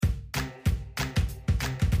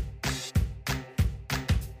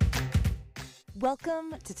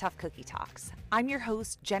Welcome to Tough Cookie Talks. I'm your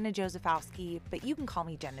host, Jenna Josephowski, but you can call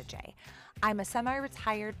me Jenna J. I'm a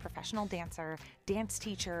semi-retired professional dancer, dance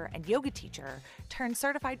teacher, and yoga teacher turned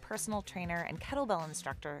certified personal trainer and kettlebell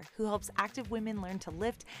instructor who helps active women learn to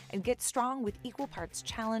lift and get strong with equal parts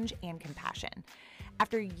challenge and compassion.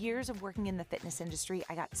 After years of working in the fitness industry,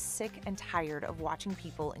 I got sick and tired of watching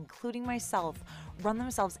people, including myself, run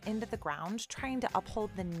themselves into the ground trying to uphold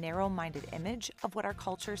the narrow-minded image of what our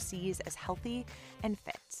culture sees as healthy and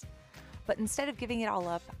fit. But instead of giving it all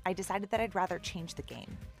up, I decided that I'd rather change the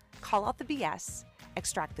game. Call out the BS,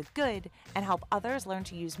 extract the good, and help others learn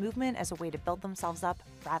to use movement as a way to build themselves up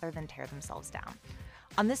rather than tear themselves down.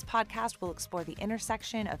 On this podcast, we'll explore the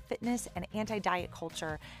intersection of fitness and anti-diet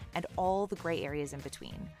culture and all the gray areas in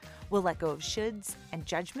between. We'll let go of shoulds and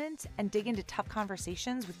judgment and dig into tough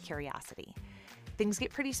conversations with curiosity. Things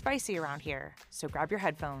get pretty spicy around here, so grab your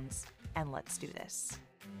headphones and let's do this.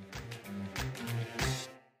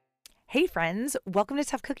 Hey friends, welcome to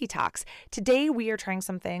Tough Cookie Talks. Today we are trying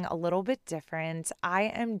something a little bit different. I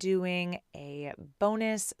am doing a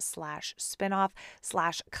bonus / spinoff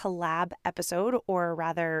 / collab episode, or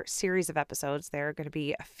rather series of episodes. There are going to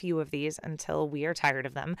be a few of these until we are tired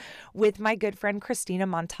of them, with my good friend Christina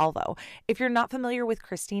Montalvo. If you're not familiar with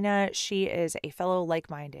Christina, she is a fellow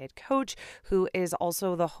like-minded coach who is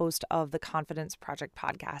also the host of the Confidence Project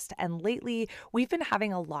podcast. And lately we've been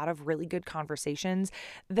having a lot of really good conversations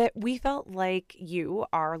that we felt like you,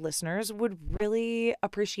 our listeners, would really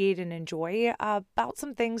appreciate and enjoy about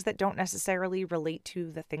some things that don't necessarily relate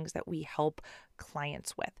to the things that we help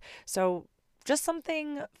clients with. So just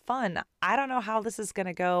something fun. I don't know how this is going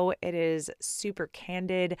to go. It is super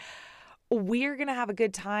candid. We're going to have a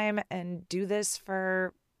good time and do this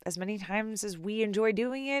for as many times as we enjoy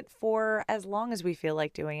doing it, for as long as we feel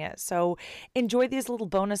like doing it. So enjoy these little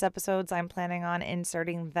bonus episodes. I'm planning on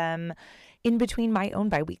inserting them in between my own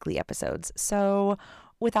bi-weekly episodes. So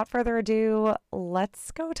without further ado, let's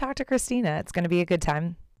go talk to Christina. It's going to be a good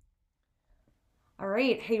time. All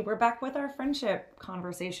right. Hey, we're back with our friendship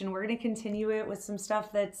conversation. We're going to continue it with some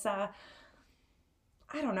stuff that's, I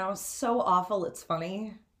don't know, so awful it's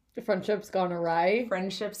funny. Friendship's gone awry.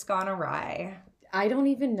 Friendship's gone awry. I don't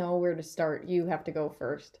even know where to start. You have to go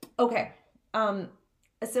first. Okay.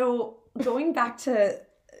 So going back to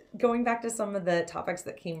some of the topics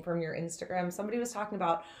that came from your Instagram, somebody was talking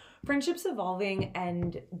about friendships evolving,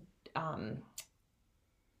 and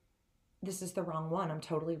this is the wrong one. I'm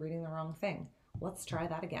totally reading the wrong thing. Let's try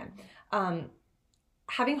that again.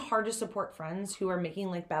 Having hard to support friends who are making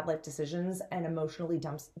like bad life decisions and emotionally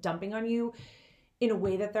dumping on you in a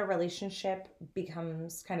way that their relationship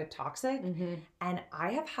becomes kind of toxic. Mm-hmm. And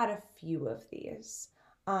I have had a few of these.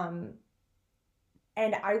 And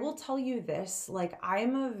I will tell you this, like,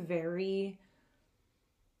 I'm a very,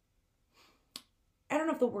 I don't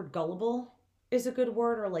know if the word gullible is a good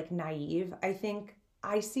word, or like naive. I think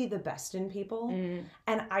I see the best in people.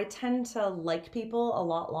 And I tend to like people a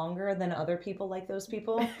lot longer than other people like those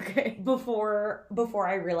people. Okay. Before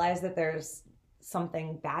I realize that there's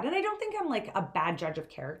something bad. And I don't think I'm like a bad judge of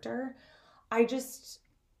character. I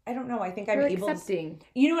don't know. I think I'm accepting.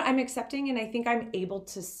 I'm accepting, and I think I'm able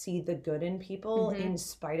to see the good in people in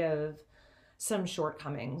spite of some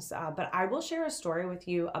shortcomings. But I will share a story with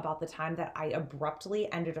you about the time that I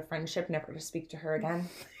abruptly ended a friendship, never to speak to her again.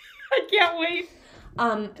 I can't wait.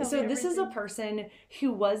 So this is a person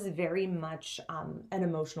who was very much an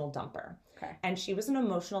emotional dumper. Okay. And she was an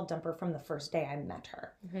emotional dumper from the first day I met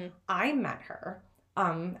her. Mm-hmm. I met her,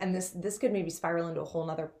 and this could maybe spiral into a whole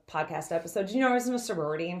nother podcast episode. Do you know I was in a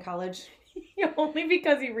sorority in college? Only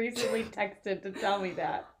because you recently texted to tell me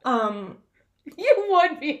that. You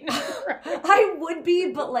would be. I would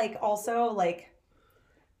be, but like also like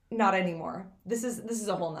not anymore. This is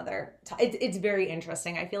a whole nother. It's very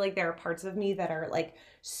interesting. I feel like there are parts of me that are like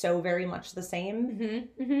so very much the same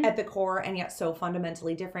at the core, and yet so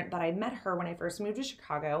fundamentally different. But I met her when I first moved to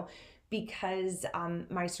Chicago because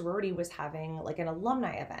my sorority was having like an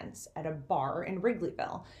alumni event at a bar in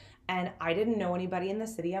Wrigleyville. And I didn't know anybody in the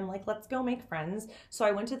city. I'm like, let's go make friends. So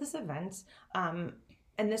I went to this event, and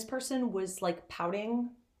this person was like pouting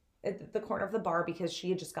at the corner of the bar because she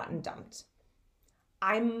had just gotten dumped.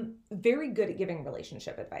 I'm very good at giving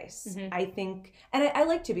relationship advice. I think, and I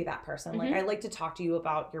like to be that person. Like, I like to talk to you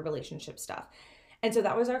about your relationship stuff. And so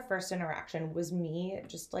that was our first interaction, was me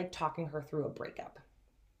just like talking her through a breakup.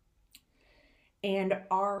 And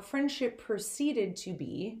our friendship proceeded to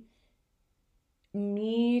be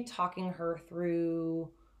me talking her through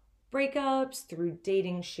breakups, through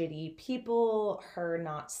dating shitty people, her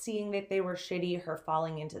not seeing that they were shitty, her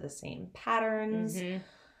falling into the same patterns.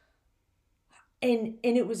 And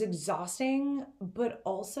it was exhausting, but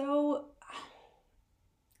also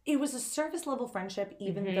it was a surface level friendship,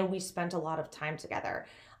 even though we spent a lot of time together.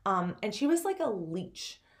 And she was like a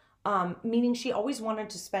leech, meaning she always wanted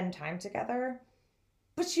to spend time together,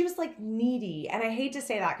 but she was like needy. And I hate to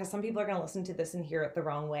say that because some people are going to listen to this and hear it the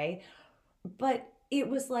wrong way. But it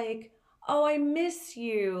was like, oh, I miss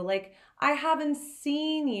you. Like, I haven't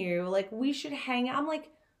seen you. Like, we should hang out. I'm like,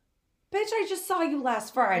 bitch, I just saw you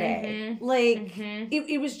last Friday. Like,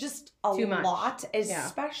 it was just a lot,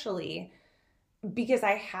 especially because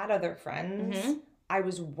I had other friends. I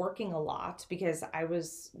was working a lot because I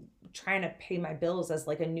was trying to pay my bills as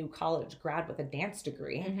like a new college grad with a dance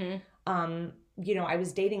degree. You know, I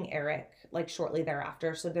was dating Eric like shortly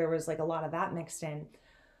thereafter. So there was like a lot of that mixed in.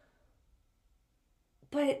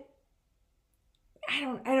 But I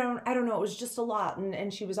don't know. It was just a lot.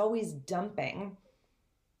 And she was always dumping.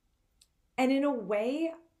 And in a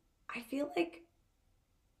way, I feel like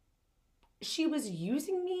she was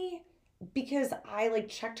using me because I like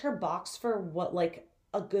checked her box for what like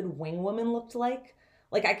a good wing woman looked like.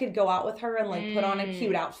 Like I could go out with her and like put on a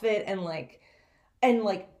cute outfit and like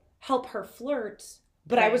help her flirt.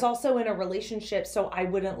 But I was also in a relationship, so I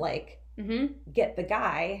wouldn't like get the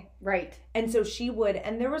guy. Right. And so she would,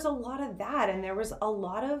 and there was a lot of that, and there was a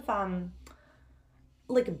lot of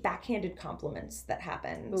like backhanded compliments that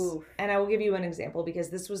happened. Oof. And I will give you an example because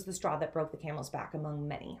this was the straw that broke the camel's back among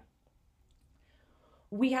many.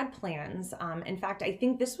 We had plans. In fact, I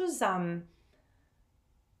think this was I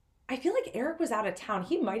feel like Eric was out of town.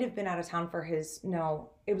 He might have been out of town for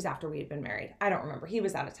it was after we had been married. I don't remember. He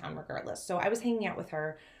was out of town regardless. So I was hanging out with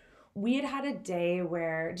her. We had a day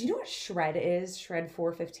where, do you know what Shred is? Shred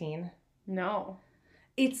 415? No.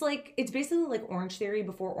 It's basically like Orange Theory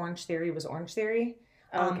before Orange Theory was Orange Theory.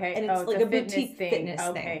 Okay. And it's like a boutique fitness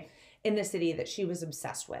okay. thing in the city that she was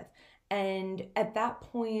obsessed with. And at that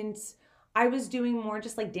point, I was doing more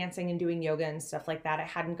just like dancing and doing yoga and stuff like that. I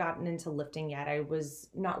hadn't gotten into lifting yet. I was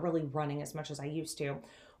not really running as much as I used to.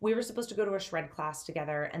 We were supposed to go to a shred class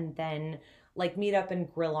together and then like meet up and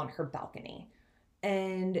grill on her balcony.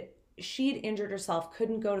 And she'd injured herself,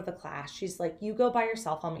 couldn't go to the class. She's like, you go by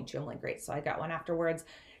yourself, I'll meet you. I'm like, great. So I got one afterwards.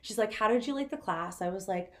 She's like, how did you like the class? I was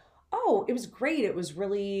like, oh, it was great. It was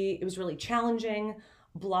really challenging,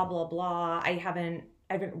 blah, blah, blah. I haven't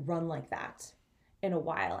run like that in a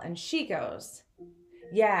while. And she goes,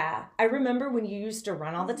 yeah, I remember when you used to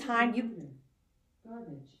run all the time.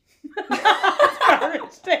 Garbage.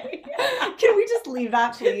 Garbage day. Can we just leave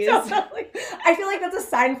that, please? Totally. I feel like that's a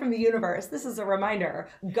sign from the universe. This is a reminder.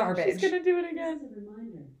 Garbage. She's going to do it again. This is a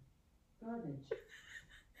reminder. Garbage.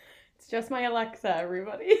 It's just my Alexa,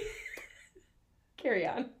 everybody. Carry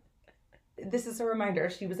on. This is a reminder.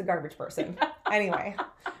 She was a garbage person. Anyway,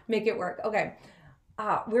 make it work. Okay.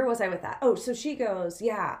 Where was I with that? Oh, so she goes,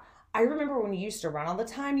 yeah, I remember when you used to run all the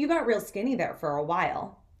time. You got real skinny there for a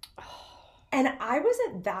while. And I was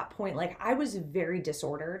at that point, like I was very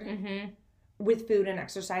disordered with food and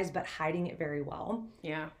exercise, but hiding it very well.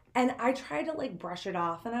 Yeah. And I tried to like brush it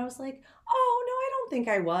off and I was like, oh, no, I don't think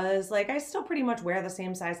I was. Like, I still pretty much wear the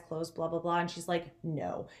same size clothes, blah, blah, blah. And she's like,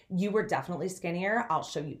 no, you were definitely skinnier. I'll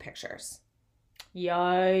show you pictures.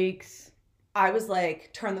 Yikes. I was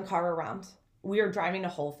like, turn the car around. We were driving to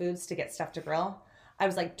Whole Foods to get stuff to grill. I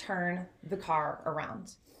was like, turn the car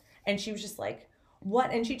around. And she was just like,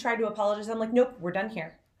 what? And she tried to apologize. I'm like, nope, we're done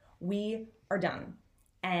here. We are done.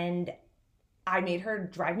 And I made her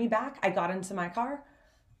drive me back. I got into my car.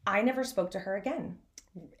 I never spoke to her again.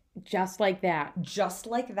 Just like that. Just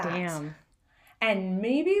like that. Damn. And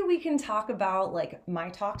maybe we can talk about like my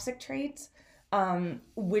toxic trait,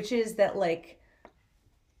 which is that like,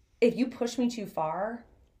 if you push me too far,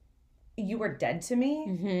 you are dead to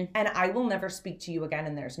me and I will never speak to you again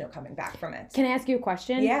and there's no coming back from it. Can I ask you a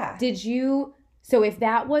question? Yeah. So if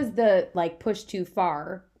that was the like push too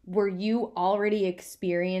far, were you already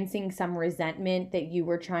experiencing some resentment that you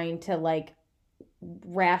were trying to like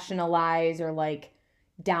rationalize or like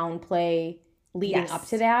downplay leading up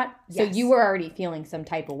to that? So you were already feeling some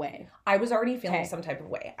type of way. I was already feeling some type of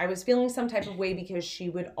way. I was feeling some type of way because she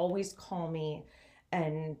would always call me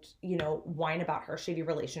and, you know, whine about her shitty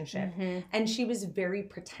relationship. And she was very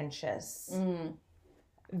pretentious.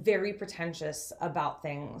 Very pretentious about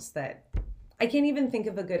things that I can't even think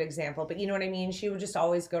of a good example, but you know what I mean? She would just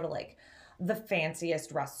always go to like the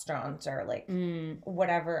fanciest restaurant or like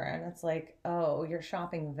whatever. And it's like, oh, you're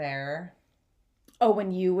shopping there. Oh,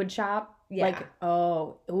 when you would shop? Yeah. Like,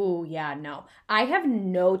 ooh, yeah, no. I have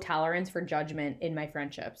no tolerance for judgment in my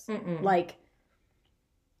friendships. Like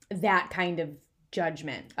that kind of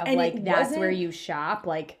judgment of And like it that's where wasn't- you shop.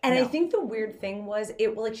 Like, And no. I think the weird thing was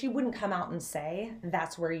she wouldn't come out and say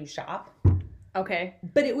that's where you shop, Okay.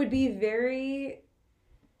 but it would be very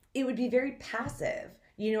passive.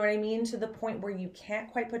 You know what I mean? To the point where you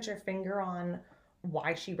can't quite put your finger on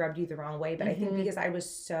why she rubbed you the wrong way. But I think because I was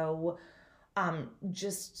so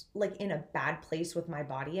just like in a bad place with my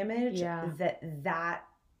body image, that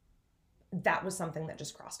was something that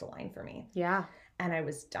just crossed a line for me. Yeah. And I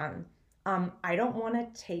was done. I don't want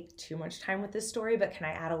to take too much time with this story, but can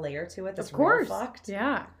I add a layer to it that's Of course. real fucked?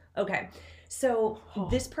 Yeah. Okay. So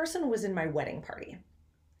this person was in my wedding party.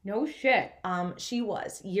 No shit. She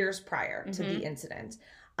was years prior to the incident.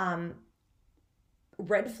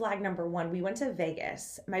 Red flag number one, we went to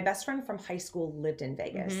Vegas. My best friend from high school lived in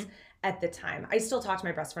Vegas at the time. I still talk to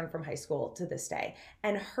my best friend from high school to this day.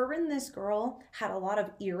 And her and this girl had a lot of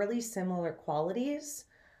eerily similar qualities.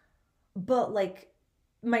 But like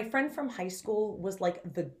my friend from high school was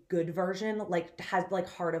like the good version, like had like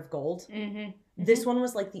heart of gold. This one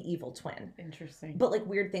was like the evil twin. Interesting. But like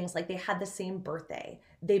weird things, like they had the same birthday.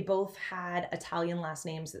 They both had Italian last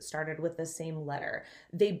names that started with the same letter.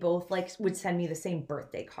 They both like would send me the same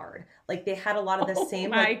birthday card. Like they had a lot of the same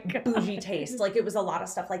like bougie taste. Like it was a lot of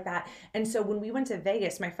stuff like that. And so when we went to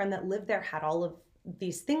Vegas, my friend that lived there had all of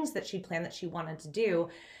these things that she planned that she wanted to do.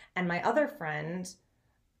 And my other friend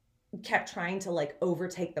kept trying to like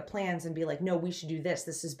overtake the plans and be like, no, we should do this.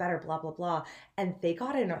 This is better, blah, blah, blah. And they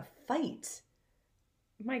got in a fight.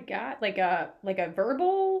 Oh my God, like a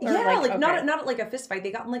verbal? Or yeah, like okay. not like a fist fight.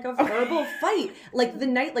 They got in like a verbal fight. Like the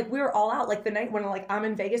night, like we were all out. Like the night when like I'm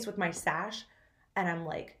in Vegas with my sash, and I'm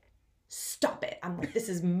like, stop it. I'm like, this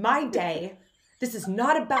is my day. This is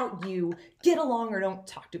not about you. Get along or don't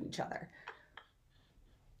talk to each other.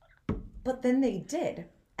 But then they did,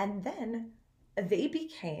 and then they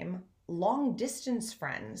became long distance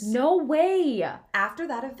friends. No way. After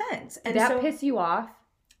that event, and Did that so piss you off?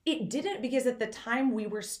 it didn't, because at the time I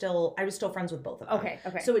was still friends with both of them. Okay.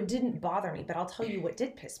 So it didn't bother me, but I'll tell you what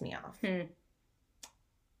did piss me off.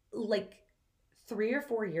 Like 3 or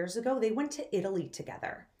 4 years ago, they went to Italy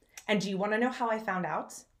together. And do you want to know how I found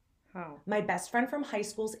out? How? My best friend from high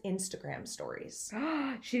school's Instagram stories.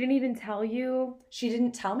 She didn't even tell you? She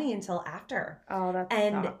didn't tell me until after. Oh, that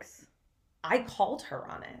sucks. I called her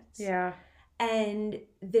on it. Yeah. And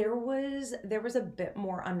there was a bit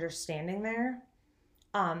more understanding there.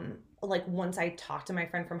 Like once I talked to my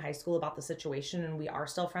friend from high school about the situation and we are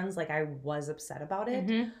still friends, like I was upset about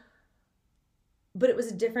it. But it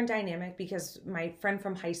was a different dynamic because my friend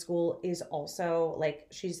from high school is also like,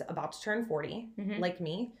 she's about to turn 40, like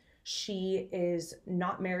me. She is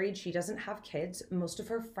not married. She doesn't have kids. Most of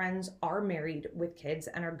her friends are married with kids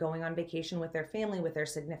and are going on vacation with their family, with their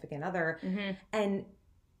significant other. And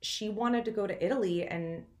she wanted to go to Italy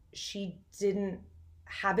and she didn't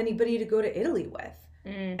have anybody to go to Italy with.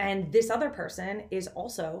 And this other person is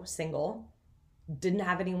also single, didn't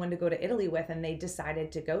have anyone to go to Italy with, and they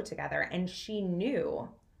decided to go together. And she knew.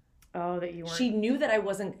 Oh, that you weren't. She knew that I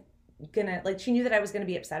wasn't gonna, like, she knew that I was gonna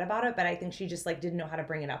be upset about it, but I think she just like didn't know how to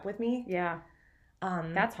bring it up with me. Yeah.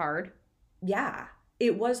 That's hard. Yeah,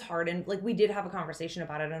 it was hard. And like we did have a conversation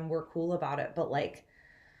about it and we're cool about it, but like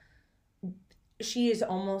she has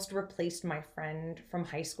almost replaced my friend from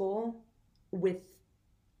high school with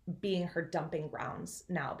being her dumping grounds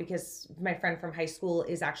now, because my friend from high school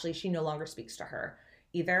is actually, she no longer speaks to her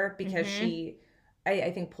either because she, I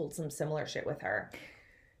think, pulled some similar shit with her.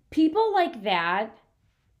 People like that,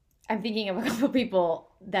 I'm thinking of a couple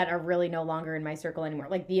people that are really no longer in my circle anymore.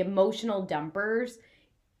 Like the emotional dumpers.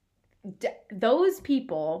 Those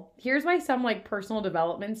people, here's why some like personal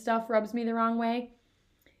development stuff rubs me the wrong way.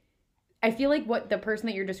 I feel like what the person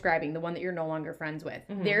that you're describing, the one that you're no longer friends with,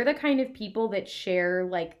 they're the kind of people that share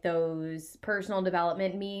like those personal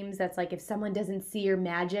development memes that's like, if someone doesn't see your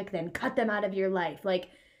magic, then cut them out of your life. Like,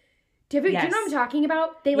 do you know what I'm talking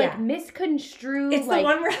about? They like misconstrue. It's like, the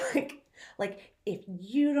one where like if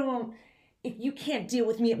you can't deal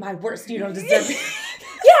with me at my worst, you don't deserve me.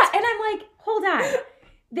 Yeah, and I'm like, hold on.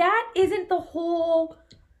 That isn't the whole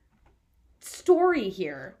story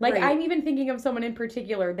here. Like, right. I'm even thinking of someone in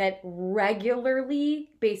particular that regularly,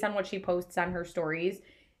 based on what she posts on her stories,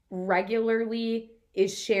 regularly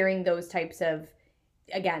is sharing those types of,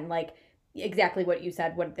 again, like exactly what you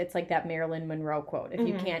said. What it's like that Marilyn Monroe quote: "If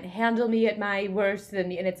you can't handle me at my worst,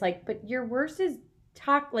 then," and it's like, but your worst is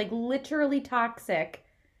like literally toxic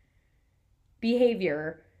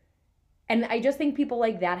behavior. And I just think people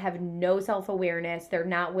like that have no self-awareness. They're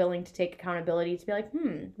not willing to take accountability to be like,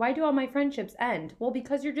 why do all my friendships end? Well,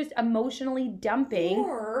 because you're just emotionally dumping.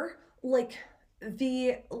 Or like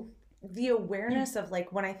the awareness of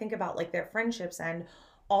like when I think about like their friendships and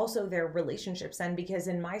also their relationships, and because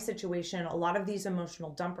in my situation a lot of these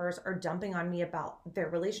emotional dumpers are dumping on me about their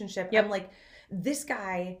relationship. Yep. I'm like, this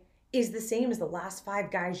guy is the same as the last 5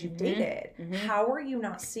 guys you've dated. How are you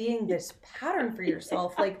not seeing this pattern for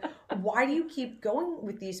yourself? Like, why do you keep going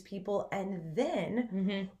with these people, and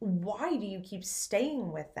then why do you keep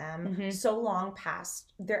staying with them so long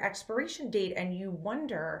past their expiration date? And you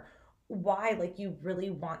wonder why, like, you really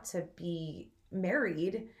want to be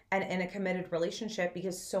married and in a committed relationship,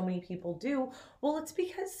 because so many people do. Well, it's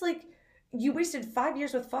because like you wasted 5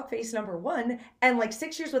 years with fuckface number 1 and like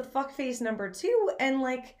 6 years with fuckface number 2, and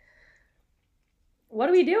like, what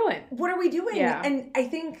are we doing? what are we doing? Yeah. And I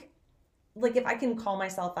think like if I can call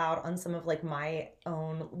myself out on some of like my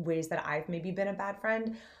own ways that I've maybe been a bad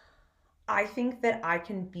friend, I think that I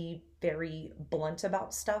can be very blunt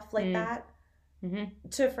about stuff like that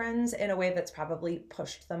to friends in a way that's probably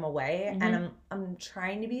pushed them away. And I'm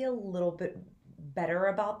trying to be a little bit better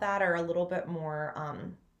about that, or a little bit more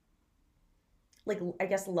like, I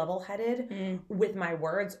guess, level-headed with my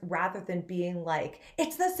words, rather than being like,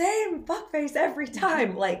 it's the same fuckface every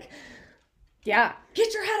time. Like, yeah,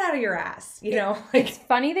 get your head out of your ass, you know? It's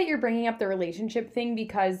funny that you're bringing up the relationship thing,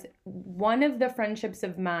 because one of the friendships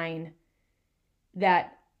of mine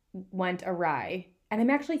that went awry, and I'm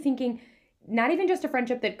actually thinking, not even just a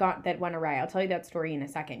friendship that went awry. I'll tell you that story in a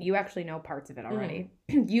second. You actually know parts of it already.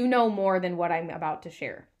 You know more than what I'm about to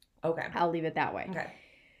share. Okay. I'll leave it that way. Okay.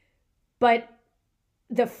 But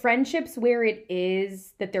the friendships where it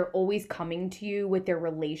is that they're always coming to you with their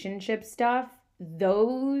relationship stuff,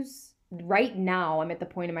 those, right now, I'm at the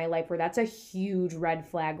point in my life where that's a huge red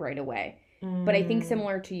flag right away. But I think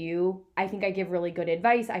similar to you, I think I give really good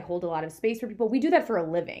advice. I hold a lot of space for people. We do that for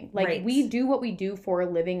a living. Like, we do what we do for a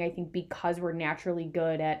living, I think, because we're naturally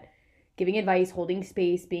good at giving advice, holding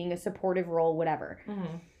space, being a supportive role, whatever.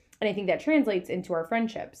 And I think that translates into our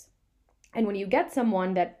friendships. And when you get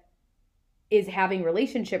someone that is having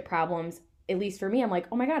relationship problems, at least for me, I'm like,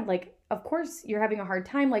 oh my God, like, of course you're having a hard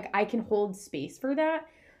time. Like, I can hold space for that.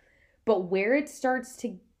 But where it starts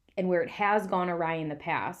to, and where it has gone awry in the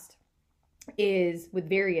past, is with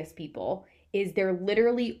various people, is they're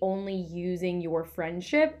literally only using your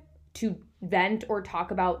friendship to vent or talk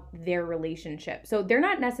about their relationship. So they're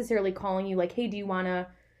not necessarily calling you like, hey, do you want to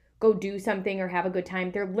go do something or have a good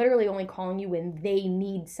time? They're literally only calling you when they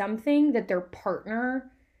need something that their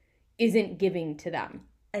partner isn't giving to them.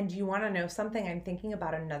 And you want to know something? I'm thinking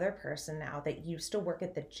about another person now that used to work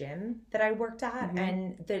at the gym that I worked at.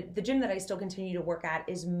 And the gym that I still continue to work at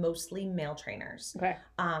is mostly male trainers. Okay.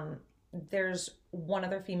 There's one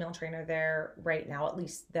other female trainer there right now, at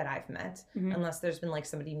least that I've met, unless there's been like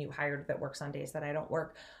somebody new hired that works on days that I don't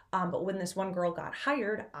work. But when this one girl got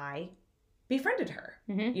hired, I befriended her,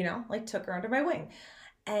 you know, like took her under my wing.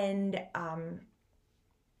 And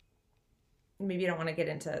maybe I don't want to get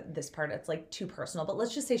into this part. It's like too personal, but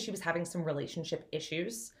let's just say she was having some relationship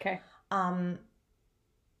issues. Okay. And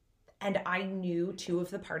I knew 2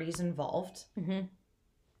 of the parties involved.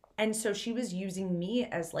 And so she was using me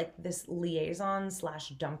as like this liaison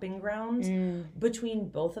 / dumping ground between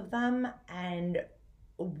both of them. And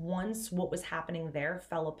once what was happening there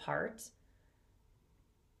fell apart,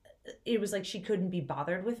 it was like she couldn't be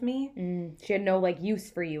bothered with me. She had no like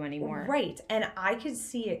use for you anymore. Right. And I could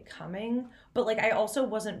see it coming, but like I also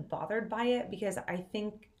wasn't bothered by it, because I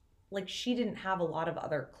think like she didn't have a lot of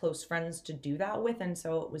other close friends to do that with, and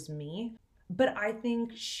so it was me. But I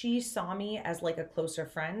think she saw me as like a closer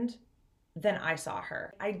friend than I saw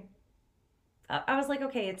her. I was like,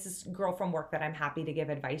 okay, it's this girl from work that I'm happy to give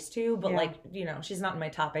advice to, but like, you know, she's not in my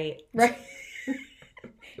top 8. Right.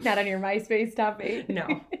 Not on your MySpace top 8.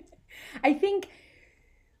 No. I think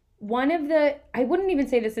one of the, I wouldn't even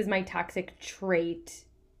say this is my toxic trait.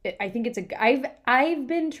 I think it's I've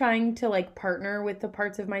been trying to like partner with the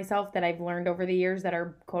parts of myself that I've learned over the years that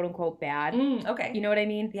are quote unquote bad. Okay. You know what I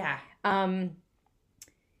mean? Yeah.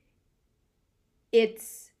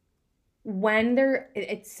 It's when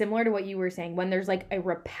it's similar to what you were saying, when there's like a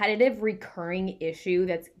repetitive recurring issue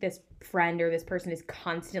that's this friend or this person is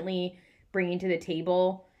constantly bringing to the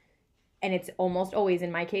table, and it's almost always,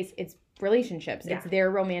 in my case, it's relationships. Yeah. It's their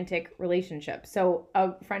romantic relationship. So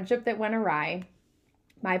a friendship that went awry,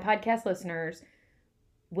 my podcast listeners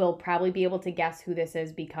will probably be able to guess who this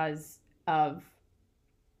is because of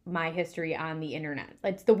my history on the internet.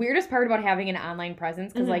 It's the weirdest part about having an online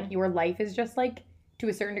presence, because like your life is just like to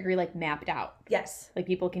a certain degree like mapped out. Yes. Like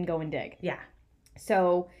people can go and dig. Yeah.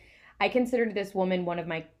 So I considered this woman one of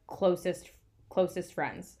my closest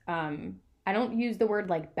friends. I don't use the word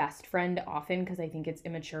like best friend often because I think it's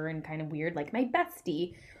immature and kind of weird. Like my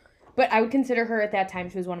bestie. But I would consider her at that time,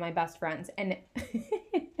 she was one of my best friends. And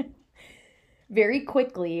very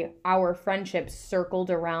quickly, our friendship circled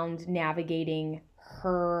around navigating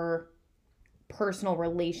her personal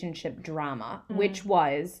relationship drama, which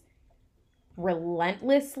was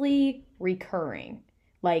relentlessly recurring.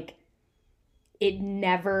 Like, it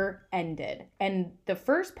never ended. And the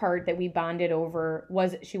first part that we bonded over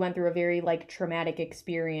was she went through a very, like, traumatic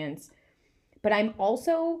experience. But I'm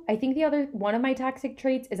also, I think one of my toxic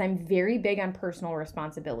traits is I'm very big on personal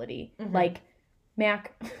responsibility. Like,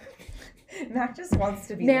 Mac. Mac just wants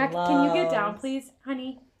to be Mac, loved. can you get down, please,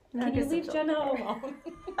 honey? Mac Can you is leave such a- Jenna alone?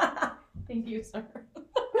 Thank you, sir.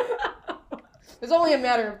 It's only a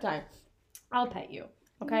matter of time. I'll pet you,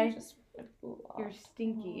 okay? You're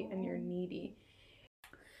stinky and you're needy.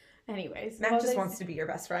 Anyways. Mac just wants to be your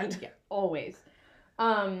best friend. Yeah, always.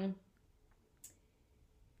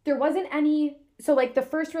 There wasn't any, so like the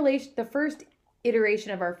first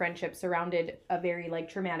iteration of our friendship surrounded a very like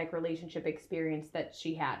traumatic relationship experience that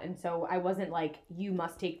she had. And so I wasn't like, you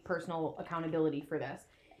must take personal accountability for this.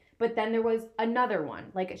 But then there was another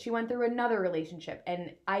one. Like, she went through another relationship,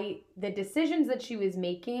 and the decisions that she was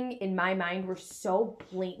making in my mind were so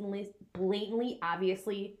blatantly,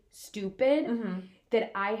 obviously stupid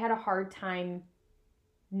that I had a hard time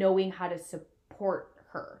knowing how to support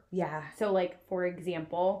her. Yeah. So, like, for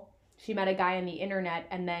example, she met a guy on the internet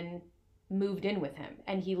and then moved in with him,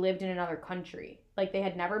 and he lived in another country. Like, they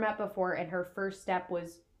had never met before, and her first step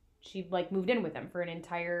was she, like, moved in with him for an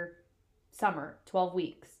entire summer, 12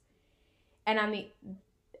 weeks. And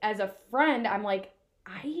as a friend, I'm like,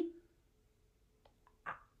 I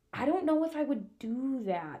don't know if I would do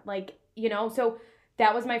that. Like, you know, so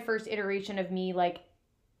that was my first iteration of me, like,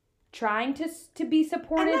 trying to be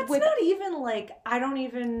supportive. And that's not even like, I don't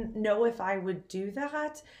even know if I would do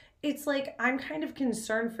that. It's like, I'm kind of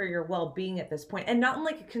concerned for your well-being at this point, and not in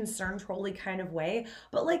like a concern trolley kind of way,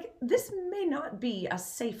 but like, this may not be a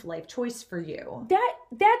safe life choice for you.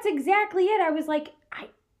 That's exactly it. I was like,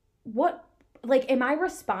 in my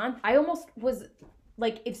response, I almost was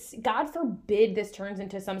like, if God forbid this turns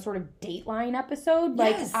into some sort of Dateline episode,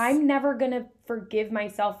 like, Yes. I'm never gonna forgive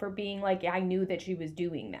myself for being like, I knew that she was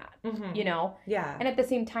doing that, you know? Yeah. And at the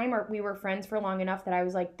same time, we were friends for long enough that I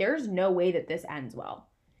was like, there's no way that this ends well.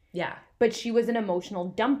 Yeah. But she was an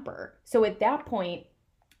emotional dumper. So at that point,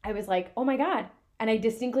 I was like, oh my God. And I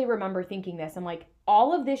distinctly remember thinking this. I'm like,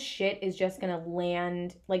 all of this shit is just going to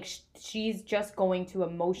land, like, she's just going to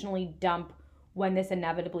emotionally dump when this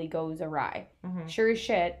inevitably goes awry. Sure as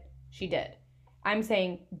shit, she did. I'm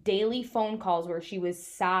saying daily phone calls where she was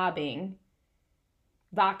sobbing,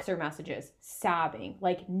 Voxer messages, sobbing,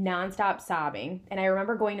 like nonstop sobbing. And I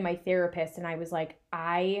remember going to my therapist and I was like,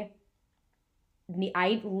 I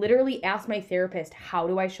literally asked my therapist, how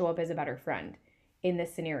do I show up as a better friend in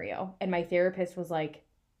this scenario? And my therapist was like,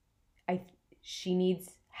 she needs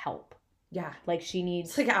help. Yeah. Like, she needs...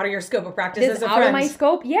 It's like out of your scope of practice as a friend. Out of my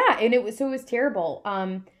scope, yeah. And it was terrible.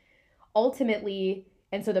 Ultimately,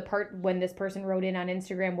 and so the part when this person wrote in on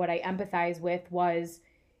Instagram, what I empathize with was,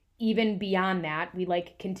 even beyond that, we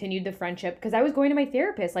like continued the friendship because I was going to my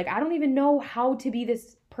therapist. Like, I don't even know how to be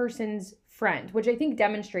this person's friend, which I think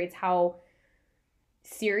demonstrates how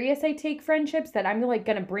serious I take friendships, that I'm like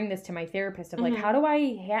gonna bring this to my therapist of like, how do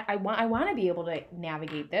I want to be able to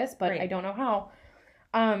navigate this, but I don't know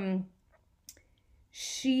how.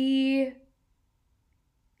 She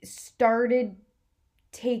started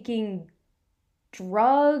taking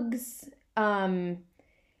drugs,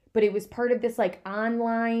 but it was part of this like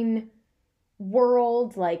online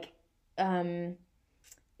world, like,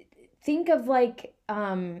 think of like,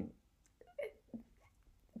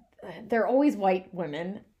 they're always white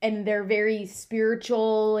women and they're very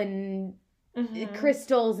spiritual and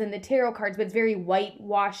crystals and the tarot cards, but it's very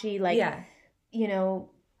whitewashy, like, you know,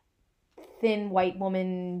 thin white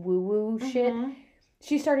woman woo-woo shit.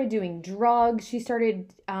 She started doing drugs. She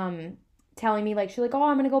started telling me, like, she's like, oh,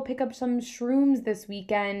 I'm going to go pick up some shrooms this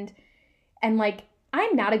weekend. And, like,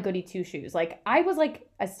 I'm not a goody two-shoes. Like, I was, like,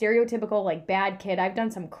 a stereotypical, like, bad kid. I've done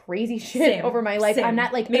some crazy shit over my life. I'm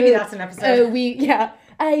not, like... Maybe that's an episode.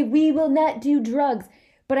 We will not do drugs.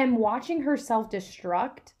 But I'm watching her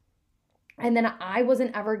self-destruct. And then I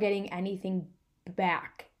wasn't ever getting anything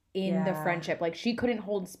back in the friendship. Like, she couldn't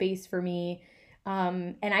hold space for me.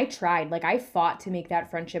 And I tried. Like, I fought to make that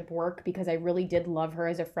friendship work because I really did love her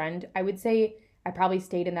as a friend. I would say I probably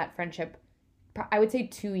stayed in that friendship, I would say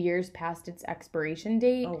 2 years past its expiration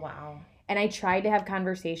date. Oh, wow. And I tried to have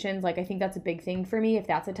conversations. Like, I think that's a big thing for me. If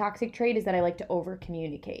that's a toxic trait, is that I like to over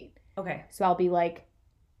communicate. Okay. So I'll be like,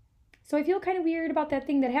 so I feel kind of weird about that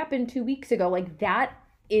thing that happened 2 weeks ago. Like, that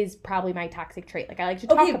is probably my toxic trait. Like I like to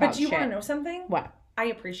talk about shit. Okay, but do you want to know something? What? I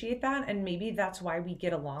appreciate that, and maybe that's why we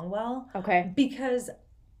get along well. Okay. Because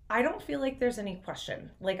I don't feel like there's any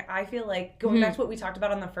question. Like, I feel like, going back to what we talked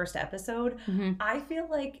about on the first episode, I feel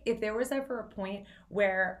like if there was ever a point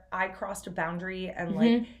where I crossed a boundary and,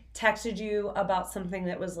 like, texted you about something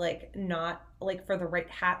that was, like, not, like, for the right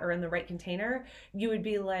hat or in the right container, you would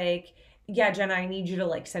be like, yeah, Jenna, I need you to,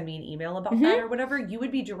 like, send me an email about that or whatever. You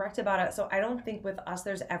would be direct about it. So I don't think with us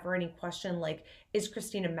there's ever any question, like, is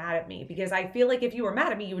Christina mad at me? Because I feel like if you were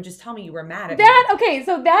mad at me, you would just tell me you were mad at me. Okay,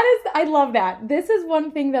 so that is, I love that. This is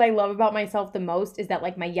one thing that I love about myself the most is that,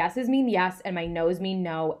 like, my yeses mean yes and my no's mean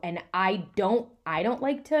no. And I don't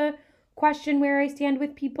like to question where I stand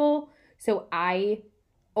with people. So I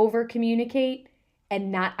over communicate,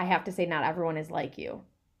 and I have to say, not everyone is like you.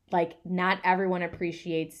 Like, not everyone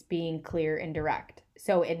appreciates being clear and direct.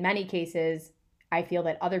 So in many cases, I feel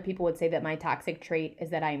that other people would say that my toxic trait is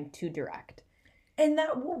that I'm too direct. And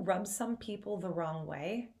that will rub some people the wrong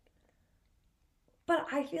way. But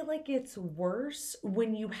I feel like it's worse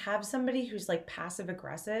when you have somebody who's, like, passive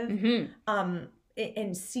aggressive,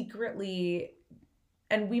 and secretly,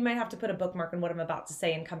 and we might have to put a bookmark on what I'm about to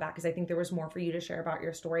say and come back, because I think there was more for you to share about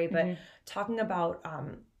your story. But talking about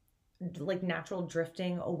like natural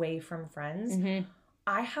drifting away from friends.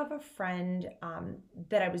 I have a friend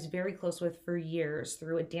that I was very close with for years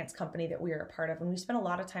through a dance company that we were a part of, and we spent a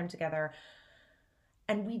lot of time together,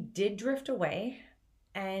 and we did drift away,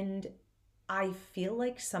 and I feel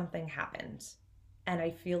like something happened, and I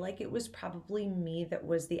feel like it was probably me that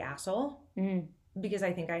was the asshole, because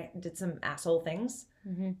I think I did some asshole things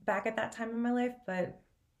back at that time in my life, but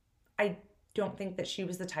I don't think that she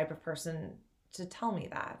was the type of person to tell me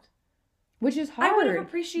that. Which is hard. I would have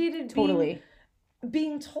appreciated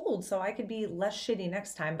being told so I could be less shitty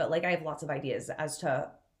next time. But, like, I have lots of ideas as to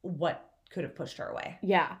what could have pushed her away.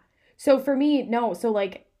 Yeah. So for me, no. So,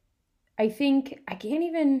 like, I think I can't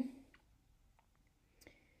even...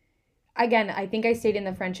 Again, I think I stayed in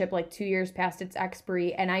the friendship like 2 years past its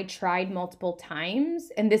expiry, and I tried multiple times.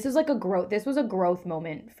 And this is like this was a growth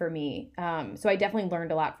moment for me. So I definitely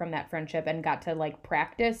learned a lot from that friendship and got to, like,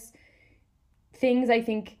 practice things. I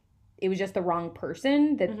think it was just the wrong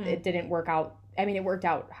person that it didn't work out. I mean, it worked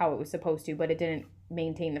out how it was supposed to, but it didn't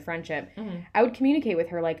maintain the friendship. I would communicate with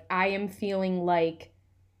her, like, I am feeling like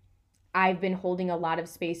I've been holding a lot of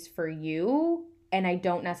space for you, and I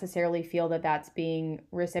don't necessarily feel that that's being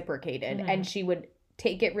reciprocated. And she would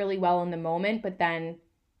take it really well in the moment, but then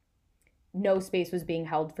no space was being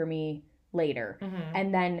held for me later.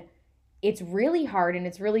 And then it's really hard and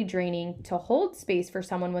it's really draining to hold space for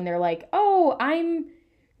someone when they're like, oh, I'm...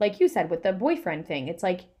 Like you said, with the boyfriend thing, it's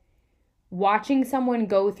like watching someone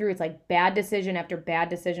go through, it's like bad decision after bad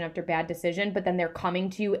decision after bad decision, but then they're coming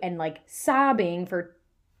to you and, like, sobbing for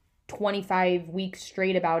 25 weeks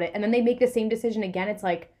straight about it. And then they make the same decision again. It's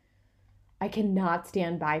like, I cannot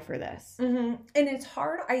stand by for this. And it's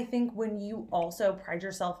hard, I think, when you also pride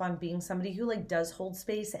yourself on being somebody who, like, does hold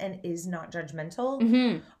space and is not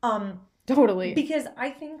judgmental. Totally. Because I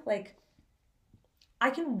think, like, I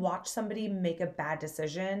can watch somebody make a bad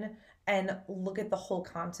decision and look at the whole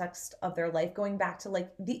context of their life, going back to,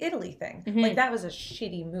 like, the Italy thing. Like, that was a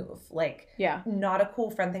shitty move. Like, not a cool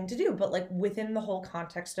friend thing to do. But, like, within the whole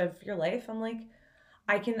context of your life, I'm like,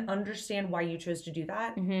 I can understand why you chose to do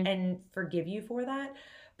that and forgive you for that.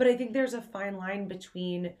 But I think there's a fine line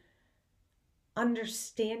between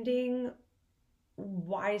understanding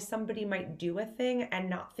why somebody might do a thing and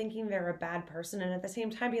not thinking they're a bad person, and at the same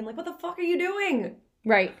time being like, what the fuck are you doing?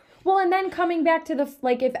 Right. Well, and then coming back to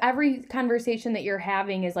like, if every conversation that you're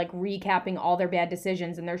having is, like, recapping all their bad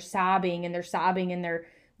decisions and they're sobbing and they're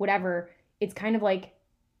whatever, it's kind of like,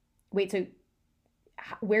 wait, so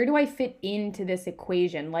where do I fit into this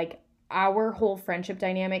equation? Like, our whole friendship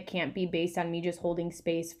dynamic can't be based on me just holding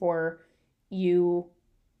space for you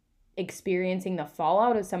experiencing the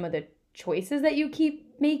fallout of some of the choices that you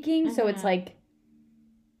keep making. So it's like,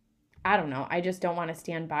 I don't know. I just don't want to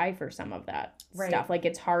stand by for some of that stuff. Like,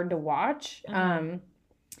 it's hard to watch. And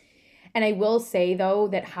I will say, though,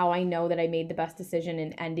 that how I know that I made the best decision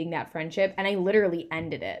in ending that friendship, and I literally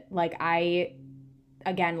ended it. Like, I,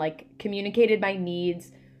 again, like, communicated my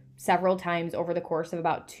needs several times over the course of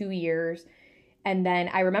about 2 years. And then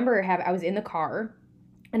I remember I was in the car,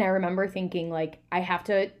 and I remember thinking, like, I have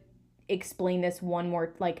to explain this one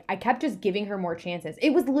more. Like, I kept just giving her more chances. It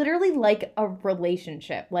was literally like a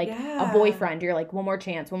relationship, like a boyfriend. You're like, one more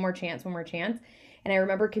chance, one more chance, one more chance. And I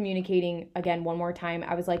remember communicating again one more time.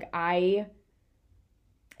 I was like, and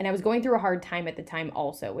I was going through a hard time at the time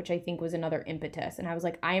also, which I think was another impetus. And I was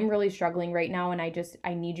like, I am really struggling right now, and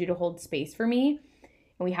I need you to hold space for me.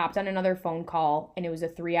 and we hopped on another phone call, and it was a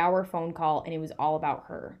 3-hour phone call, and it was all about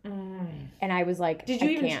her. And I was like, Did you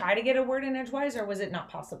I even can't. try to get a word in edgewise, or was it not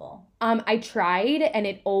possible? I tried, and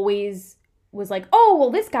it always was like, oh,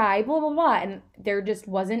 well, this guy, blah, blah, blah. And there just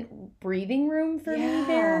wasn't breathing room for me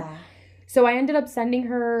there. So I ended up sending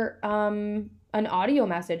her an audio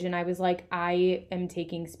message, and I was like, I am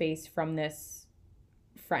taking space from this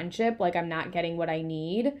friendship. Like, I'm not getting what I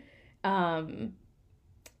need. And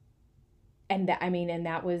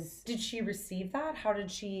that was... Did she receive that? How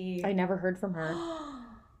did she... I never heard from her.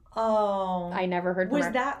 Oh. I never heard from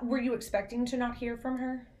her. Were you expecting to not hear from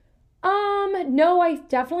her? No, I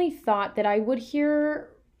definitely thought that I would hear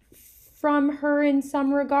from her in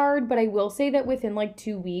some regard, but I will say that within like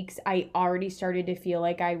 2 weeks, I already started to feel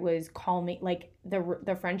like I was calming, like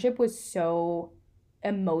the friendship was so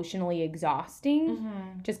emotionally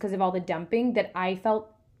exhausting just because of all the dumping that I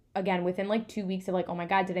felt, again, within like 2 weeks of like, oh my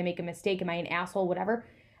God, did I make a mistake? Am I an asshole? Whatever.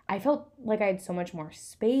 I felt like I had so much more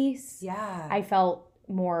space. Yeah. I felt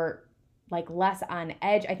more like less on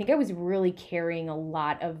edge. I think I was really carrying a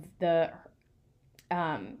lot of the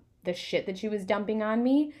shit that she was dumping on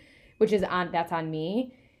me, that's on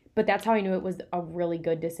me. But that's how I knew it was a really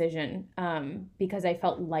good decision, because I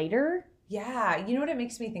felt lighter. Yeah. You know what it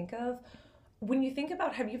makes me think of? When you think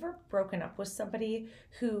about, have you ever broken up with somebody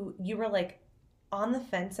who you were like on the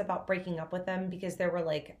fence about breaking up with them because there were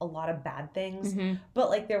like a lot of bad things, but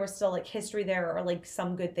like there was still like history there or like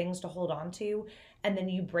some good things to hold on to, and then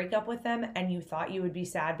you break up with them and you thought you would be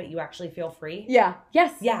sad, but you actually feel free? Yeah.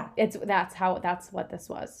 Yes. Yeah. That's what this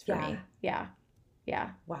was for me. Yeah.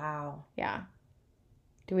 Yeah. Wow. Yeah.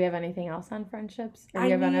 Do we have anything else on friendships? Or I do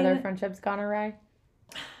you have any other mean- friendships gone awry?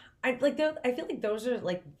 I feel like those are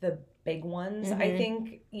like the big ones. I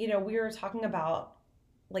think, we were talking about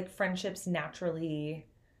like friendships naturally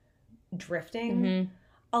drifting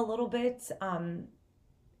a little bit.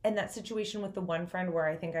 And that situation with the one friend where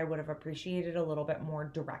I think I would have appreciated a little bit more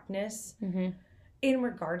directness in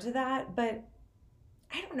regard to that. But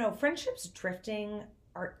I don't know, friendships drifting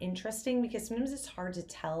are interesting because sometimes it's hard to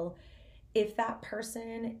tell if that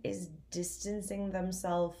person is distancing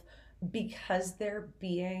themselves because they're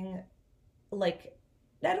being like,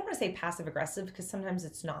 I don't want to say passive aggressive because sometimes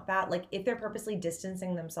it's not that. Like if they're purposely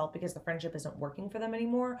distancing themselves because the friendship isn't working for them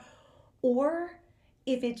anymore, or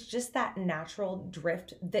if it's just that natural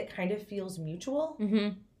drift that kind of feels mutual.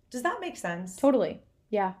 Does that make sense? Totally.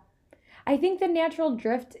 Yeah. I think the natural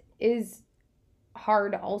drift is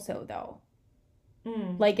hard also, though.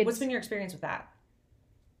 Like What's been your experience with that?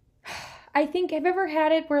 I think I've ever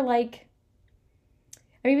had it where like,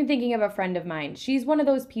 I'm even thinking of a friend of mine. She's one of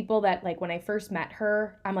those people that like when I first met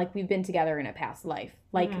her, I'm like, we've been together in a past life.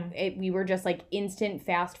 Like we were just like instant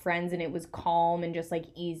fast friends, and it was calm and just like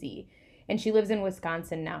easy. And she lives in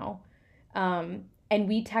Wisconsin now. And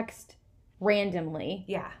we text randomly.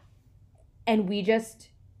 Yeah. And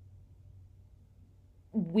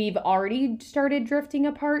we've already started drifting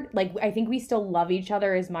apart. Like, I think we still love each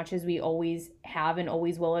other as much as we always have and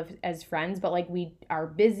always will as friends. But like, we are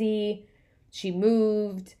busy. She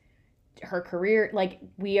moved, her career, like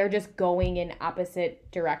we are just going in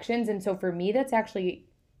opposite directions. And so for me, that's actually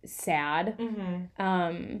sad.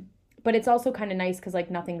 But it's also kind of nice because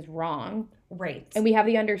like nothing's wrong. Right. And we have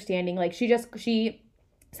the understanding, like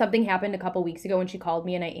something happened a couple weeks ago and she called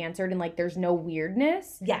me and I answered, and like there's no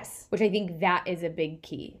weirdness. Yes. Which I think that is a big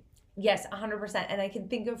key. Yes, 100%. And I can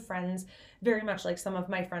think of friends very much like some of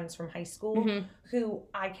my friends from high school who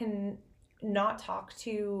I can not talk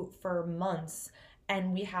to for months,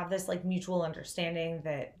 and we have this like mutual understanding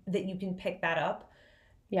that you can pick that up.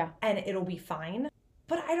 Yeah. And it'll be fine.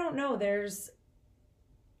 But I don't know,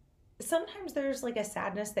 sometimes there's like a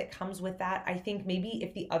sadness that comes with that. I think maybe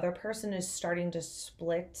if the other person is starting to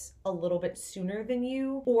split a little bit sooner than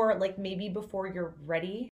you, or like maybe before you're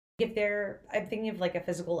ready, I'm thinking of like a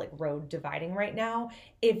physical like road dividing right now,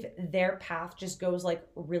 if their path just goes like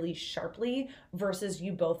really sharply versus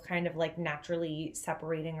you both kind of like naturally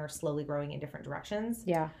separating or slowly growing in different directions.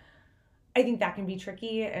 Yeah. I think that can be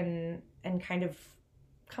tricky and kind of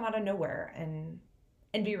come out of nowhere and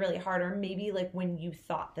be really hard. Or maybe like when you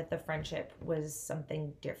thought that the friendship was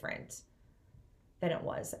something different than it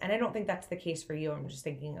was. And I don't think that's the case for you. I'm just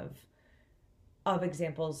thinking of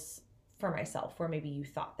examples for myself where maybe you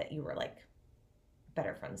thought that you were like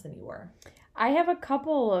better friends than you were. I have a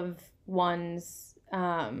couple of ones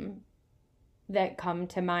that come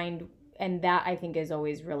to mind, and that I think is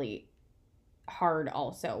always really hard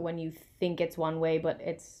also when you think it's one way but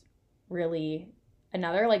it's really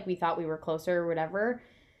another. Like we thought we were closer or whatever.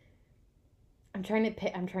 I'm trying to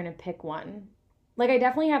pick one. Like, I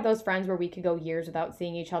definitely have those friends where we could go years without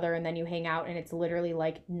seeing each other, and then you hang out and it's literally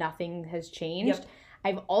like nothing has changed. Yep.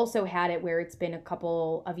 I've also had it where it's been a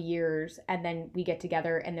couple of years and then we get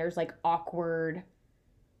together and there's like awkward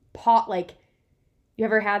like, you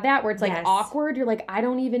ever had that where it's like Yes. awkward? You're like, I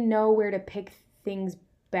don't even know where to pick things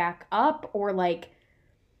back up. Or like,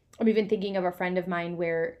 I'm even thinking of a friend of mine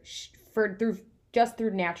where through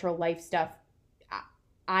natural life stuff,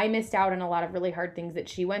 I missed out on a lot of really hard things that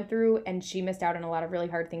she went through, and she missed out on a lot of really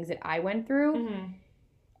hard things that I went through. Mm-hmm.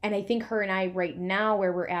 And I think her and I right now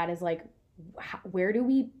where we're at is like, where do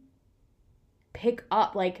we pick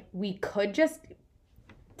up? Like, we could just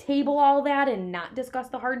table all that and not discuss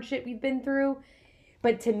the hard shit we've been through.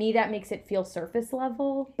 But to me, that makes it feel surface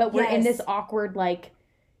level. But we're in this awkward, like,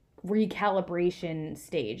 recalibration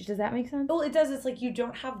stage. Does that make sense? Well, it does. It's like you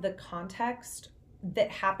don't have the context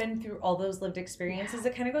that happened through all those lived experiences.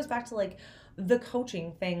 It kind of goes back to like the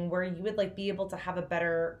coaching thing where you would like be able to have a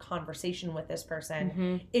better conversation with this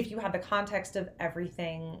person if you had the context of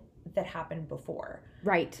everything that happened before.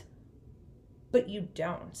 Right. But you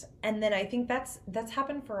don't. And then I think that's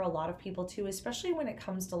happened for a lot of people too, especially when it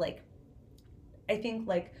comes to like, I think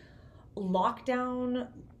like lockdown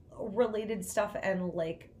related stuff and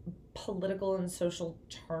like political and social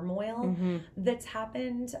turmoil that's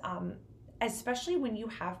happened. Especially when you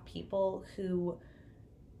have people who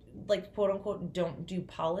like quote unquote don't do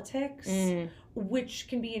politics, which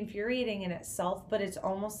can be infuriating in itself, but it's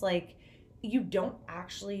almost like you don't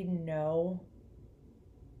actually know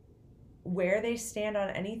where they stand on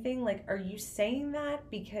anything. Like, are you saying that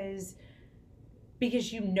because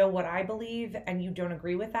you know what I believe and you don't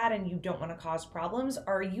agree with that and you don't want to cause problems?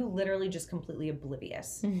 Or are you literally just completely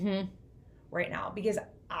oblivious right now? Because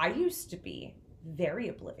I used to be very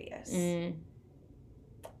oblivious.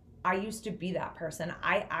 I used to be that person.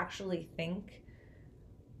 I actually think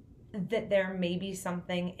that there may be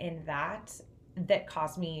something in that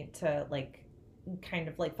caused me to like kind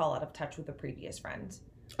of like fall out of touch with a previous friend.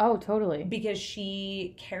 Oh, totally. Because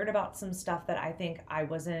she cared about some stuff that I think I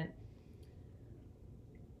wasn't.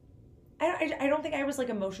 I don't think I was like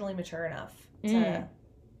emotionally mature enough to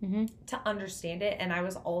understand it, and I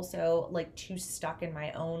was also like too stuck in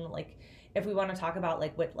my own like. If we want to talk about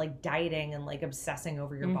like what like dieting and like obsessing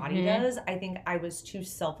over your body does, I think I was too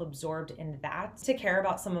self-absorbed in that to care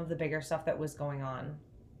about some of the bigger stuff that was going on.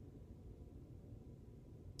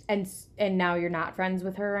 And now you're not friends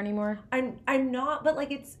with her anymore? I'm not, but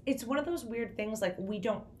like it's one of those weird things, like we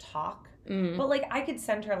don't talk. But like I could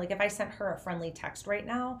send her, like if I sent her a friendly text right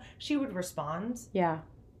now, she would respond. Yeah.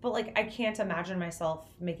 But like I can't imagine myself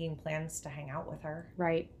making plans to hang out with her.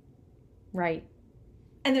 Right.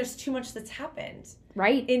 And there's too much that's happened.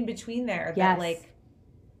 Right. In between there that like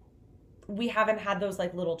we haven't had those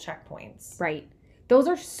like little checkpoints. Right. Those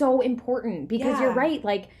are so important because you're right.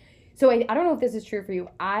 Like, so I don't know if this is true for you.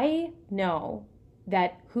 I know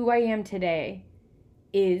that who I am today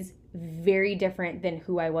is very different than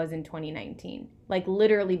who I was in 2019. Like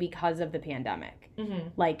literally because of the pandemic.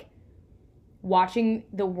 Like watching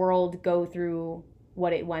the world go through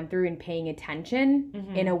what it went through and paying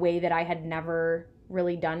attention in a way that I had never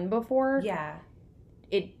really done before. Yeah.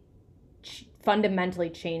 It fundamentally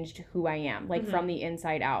changed who I am, like from the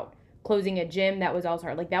inside out. Closing a gym, that was also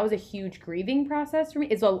hard. Like that was a huge grieving process for me.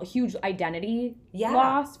 It's a huge identity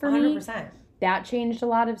loss for 100%. Me. That changed a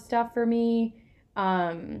lot of stuff for me.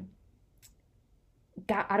 God,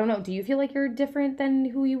 I don't know. Do you feel like you're different than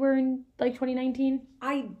who you were in like 2019?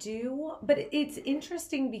 I do, but it's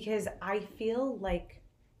interesting because I feel like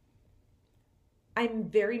I'm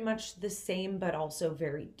very much the same, but also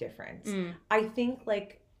very different. I think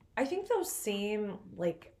those same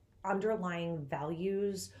like underlying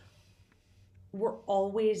values were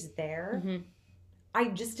always there. I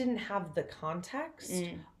just didn't have the context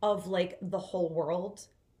of like the whole world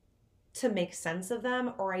to make sense of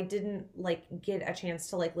them, or I didn't like get a chance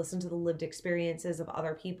to like listen to the lived experiences of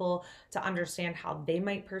other people to understand how they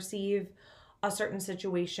might perceive a certain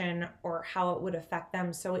situation or how it would affect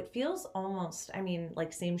them. So it feels almost, I mean,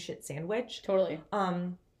 like same shit sandwich. Totally.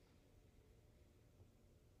 I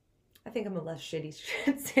think I'm a less shitty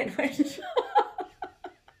shit sandwich.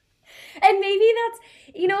 And maybe that's,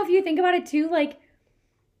 you know, if you think about it too, like,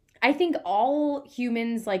 I think all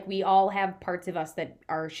humans, like, we all have parts of us that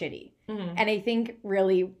are shitty. And I think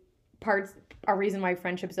really a reason why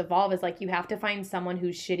friendships evolve is like you have to find someone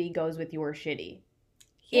whose shitty goes with your shitty.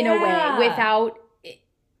 In a way, without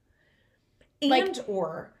like,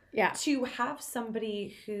 to have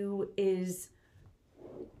somebody who is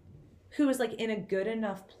like in a good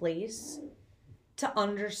enough place to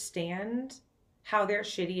understand how their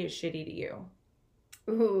shitty is shitty to you.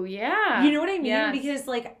 Ooh, yeah. You know what I mean? Yes. Because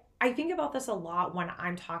like I think about this a lot when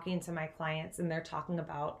I'm talking to my clients and they're talking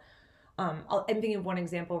about I'm thinking of one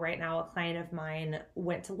example right now. A client of mine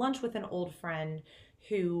went to lunch with an old friend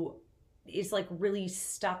who is like really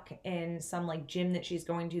stuck in some like gym that she's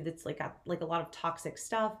going to that's like a lot of toxic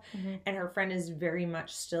stuff, and her friend is very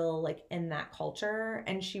much still like in that culture,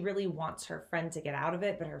 and she really wants her friend to get out of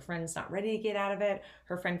it, but her friend's not ready to get out of it.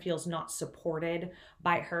 Her friend feels not supported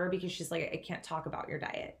by her because she's like, I can't talk about your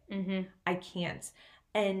diet. I can't.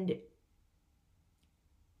 And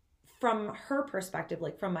from her perspective,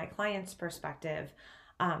 like from my client's perspective,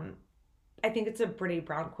 I think it's a Brene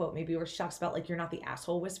Brown quote maybe where she talks about like, you're not the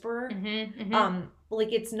asshole whisperer.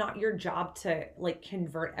 Like it's not your job to like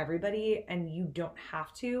convert everybody, and you don't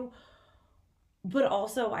have to. But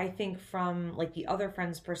also I think from like the other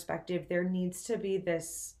friend's perspective, there needs to be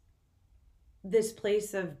this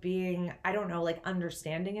place of being, I don't know, like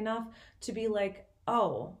understanding enough to be like,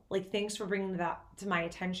 oh, like thanks for bringing that to my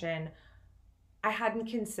attention. I hadn't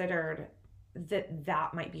considered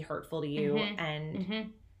that might be hurtful to you. And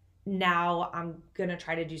now I'm going to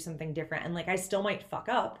try to do something different. And like, I still might fuck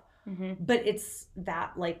up, but it's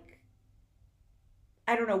that like,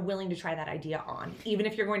 I don't know, willing to try that idea on, even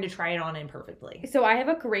if you're going to try it on imperfectly. So I have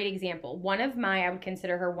a great example. I would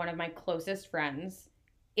consider her one of my closest friends.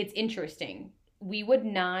 It's interesting.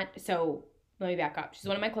 So let me back up. She's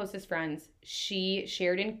one of my closest friends. She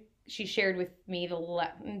shared with me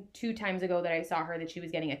 2 times ago that I saw her that she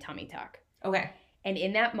was getting a tummy tuck. Okay. And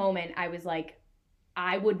in that moment, I was like,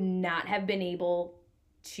 I would not have been able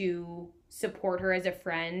to support her as a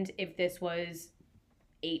friend if this was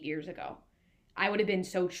 8 years ago. I would have been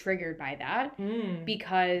so triggered by that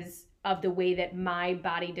because of the way that my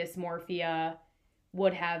body dysmorphia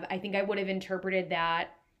I think I would have interpreted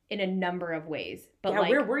that in a number of ways. But yeah,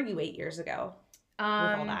 where were you 8 years ago with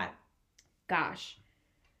all that? Gosh.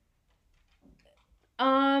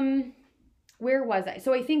 Where was I?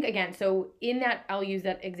 So I think again, in that, I'll use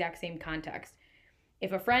that exact same context.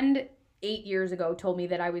 If a friend 8 years ago told me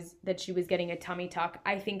that she was getting a tummy tuck,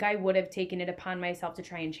 I think I would have taken it upon myself to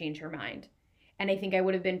try and change her mind. And I think I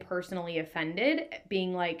would have been personally offended,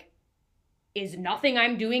 being like, is nothing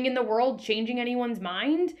I'm doing in the world changing anyone's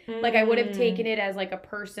mind? Like I would have taken it as like I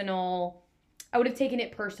would have taken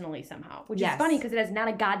it personally somehow, which is funny because it has not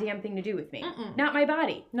a goddamn thing to do with me. Not my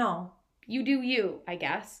body. No. You do you, I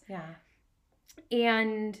guess. Yeah.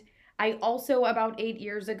 And I also, about 8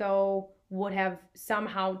 years ago, would have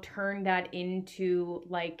somehow turned that into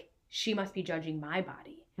like, she must be judging my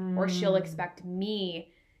body, or she'll expect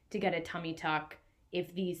me to get a tummy tuck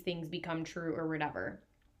if these things become true or whatever.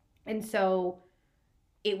 And so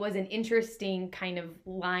it was an interesting kind of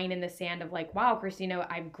line in the sand of like, wow, Christina,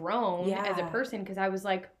 I've grown as a person, because I was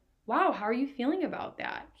like, wow, how are you feeling about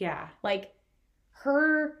that? Yeah. Like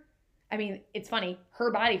it's funny,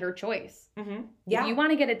 her body, her choice. Yeah. If you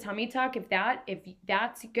want to get a tummy tuck, if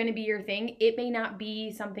that's going to be your thing, it may not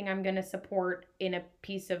be something I'm going to support in a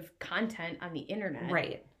piece of content on the internet.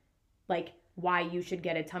 Right. Like why you should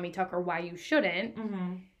get a tummy tuck or why you shouldn't.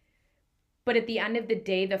 But at the end of the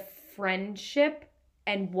day, the friendship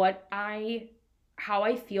and how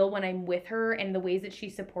I feel when I'm with her and the ways that she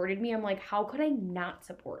supported me, I'm like, how could I not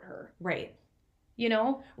support her? Right. You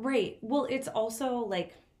know? Right. Well, it's also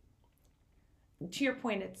like, to your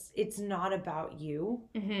point, it's not about you.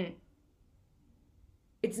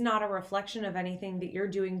 It's not a reflection of anything that you're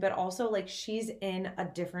doing, but also like she's in a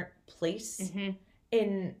different place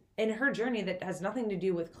in her journey that has nothing to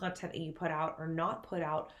do with content that you put out or not put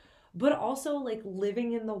out, but also like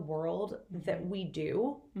living in the world that we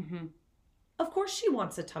do. Of course she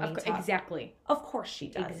wants a tummy tuck. Exactly. Of course she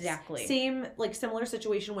does. Exactly. Similar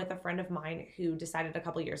situation with a friend of mine who decided a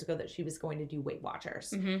couple years ago that she was going to do Weight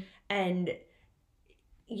Watchers. And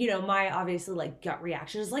you know, my obviously like gut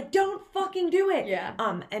reaction is like, don't fucking do it. Yeah.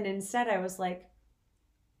 And instead I was like,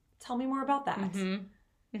 tell me more about that.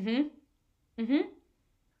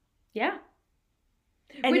 Yeah.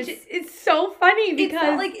 And which it's so funny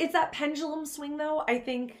because it's that pendulum swing though. I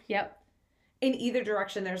think in either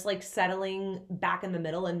direction there's like settling back in the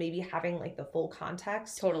middle and maybe having like the full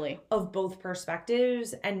context of both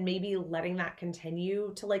perspectives, and maybe letting that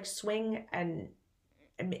continue to like swing, and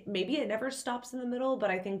maybe it never stops in the middle,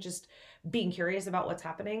 but I think just being curious about what's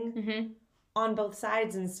happening on both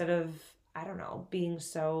sides instead of, I don't know, being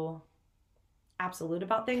so absolute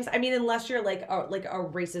about things. I mean, unless you're like a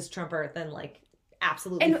racist Trumper, then like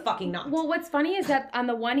absolutely fucking not. Well, what's funny is that on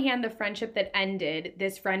the one hand, the friendship that ended,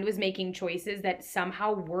 this friend was making choices that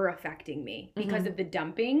somehow were affecting me because of the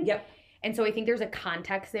dumping. And so I think there's a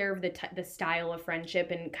context there of the style of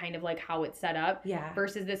friendship and kind of like how it's set up. Yeah.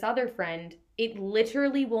 Versus this other friend, it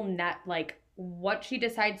literally will not, like, what she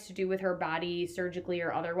decides to do with her body, surgically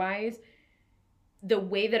or otherwise, the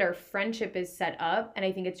way that our friendship is set up, and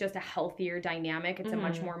I think it's just a healthier dynamic. It's a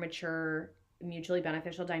much more mature, mutually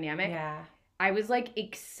beneficial dynamic. Yeah. I was like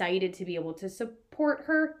excited to be able to support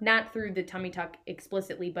her, not through the tummy tuck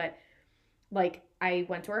explicitly, but like I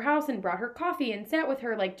went to her house and brought her coffee and sat with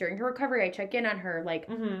her, like during her recovery. I check in on her, like,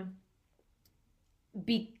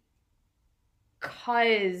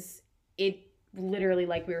 because it literally,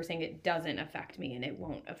 like we were saying, it doesn't affect me and it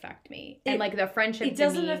won't affect me. And like the friendship, it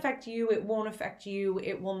doesn't affect you. It won't affect you.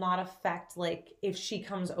 It will not affect, like, if she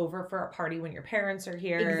comes over for a party when your parents are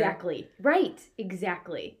here. Exactly. Right.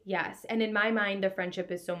 Exactly. Yes. And in my mind, the friendship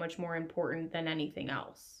is so much more important than anything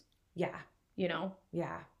else. Yeah. You know?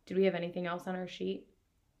 Yeah. Did we have anything else on our sheet?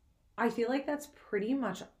 I feel like that's pretty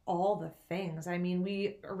much all the things. I mean,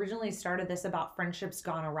 we originally started this about friendships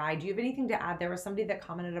gone awry. Do you have anything to add? There was somebody that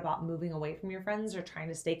commented about moving away from your friends or trying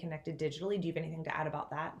to stay connected digitally. Do you have anything to add about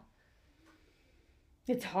that?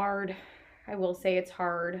 It's hard. I will say it's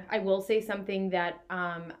hard. I will say something that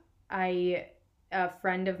a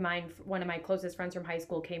friend of mine, one of my closest friends from high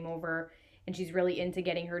school, came over, and she's really into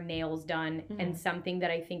getting her nails done. And something that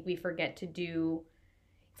I think we forget to do,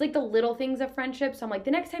 it's like the little things of friendship. So I'm like,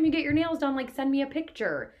 the next time you get your nails done, like, send me a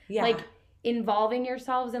picture. Yeah. Like, involving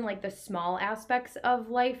yourselves in like the small aspects of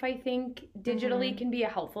life, I think digitally can be a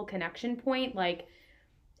helpful connection point. Like,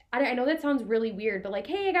 I know that sounds really weird, but like,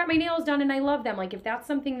 hey, I got my nails done and I love them. Like, if that's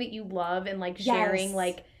something that you love and like sharing,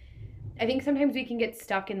 like, I think sometimes we can get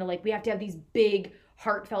stuck in the, like, we have to have these big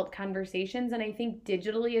heartfelt conversations. And I think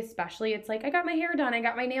digitally, especially, it's like, I got my hair done, I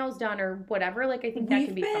got my nails done, or whatever. Like, I think that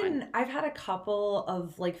can be fun. I've had a couple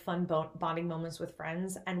of like fun bonding moments with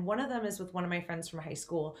friends. And one of them is with one of my friends from high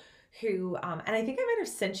school who, and I think I might have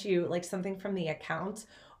sent you like something from the account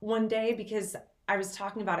one day because I was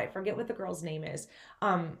talking about it. I forget what the girl's name is.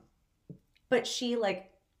 But she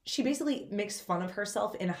basically makes fun of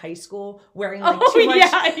herself in high school wearing like too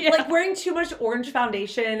much, like wearing too much orange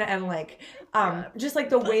foundation and like, just like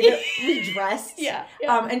the way that we dressed.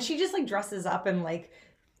 And she just like dresses up and like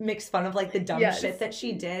makes fun of like the dumb shit that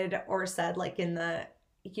she did or said like in the,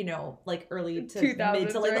 you know, like early to mid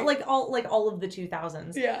to like all of the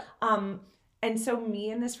 2000s. Yeah. And so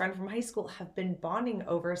me and this friend from high school have been bonding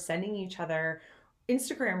over sending each other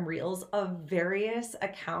Instagram reels of various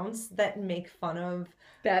accounts that make fun of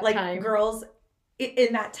that like time. Girls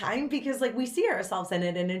in that time, because like we see ourselves in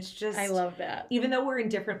it, and it's just, I love that. Even though we're in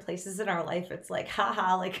different places in our life, it's like,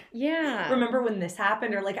 haha, like, yeah, remember when this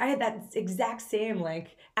happened? Or like I had that exact same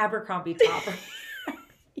like Abercrombie top.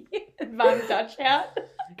 Von Dutch hat.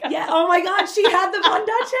 Yeah. Oh my God. She had the Von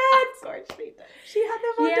Dutch hat. Of course she did. She had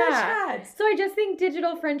the Von Dutch hat. So I just think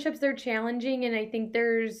digital friendships, they're challenging. And I think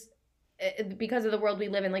there's, because of the world we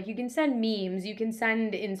live in, like you can send memes, you can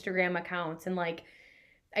send Instagram accounts, and like,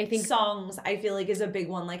 I think songs, I feel like, is a big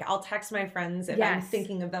one. Like I'll text my friends if I'm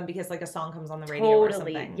thinking of them because like a song comes on the radio or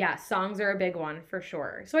something. Yeah. Songs are a big one for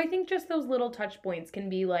sure. So I think just those little touch points can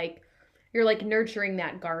be like, you're like nurturing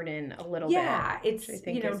that garden a little bit. Yeah. It's,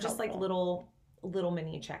 you know, just helpful. like little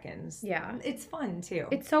mini check-ins. Yeah. It's fun too.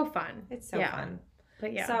 It's so fun. It's so fun.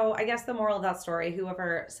 But yeah. So I guess the moral of that story,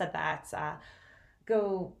 whoever said that,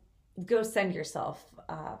 go send yourself,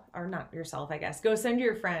 or not yourself, I guess, go send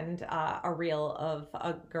your friend a reel of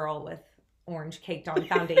a girl with orange caked on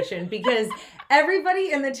foundation, because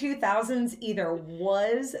everybody in the 2000s either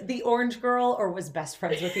was the orange girl or was best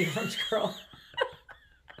friends with the orange girl.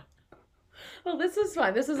 Well, this was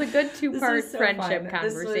fun. This was a good two-part friendship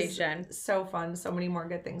conversation. This was so fun. So many more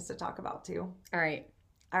good things to talk about too. All right.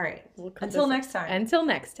 Until next time. Until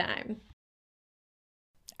next time.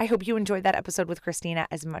 I hope you enjoyed that episode with Christina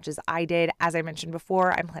as much as I did. As I mentioned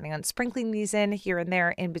before, I'm planning on sprinkling these in here and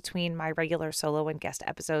there in between my regular solo and guest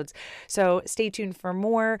episodes. So stay tuned for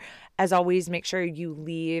more. As always, make sure you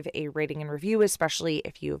leave a rating and review, especially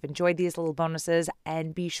if you've enjoyed these little bonuses.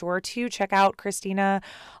 And be sure to check out Christina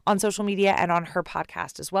on social media and on her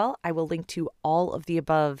podcast as well. I will link to all of the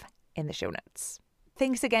above in the show notes.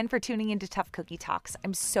 Thanks again for tuning into Tough Cookie Talks.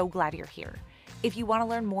 I'm so glad you're here. If you want to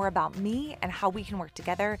learn more about me and how we can work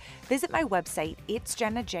together, visit my website,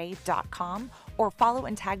 itsjennaj.com, or follow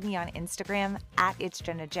and tag me on Instagram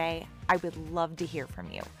 @itsjennaj. I would love to hear from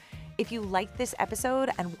you. If you liked this episode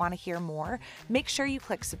and want to hear more, make sure you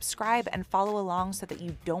click subscribe and follow along so that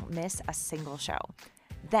you don't miss a single show.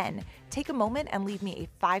 Then take a moment and leave me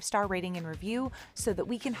a 5-star rating and review so that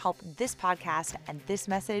we can help this podcast and this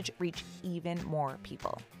message reach even more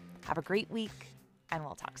people. Have a great week, and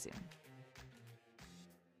we'll talk soon.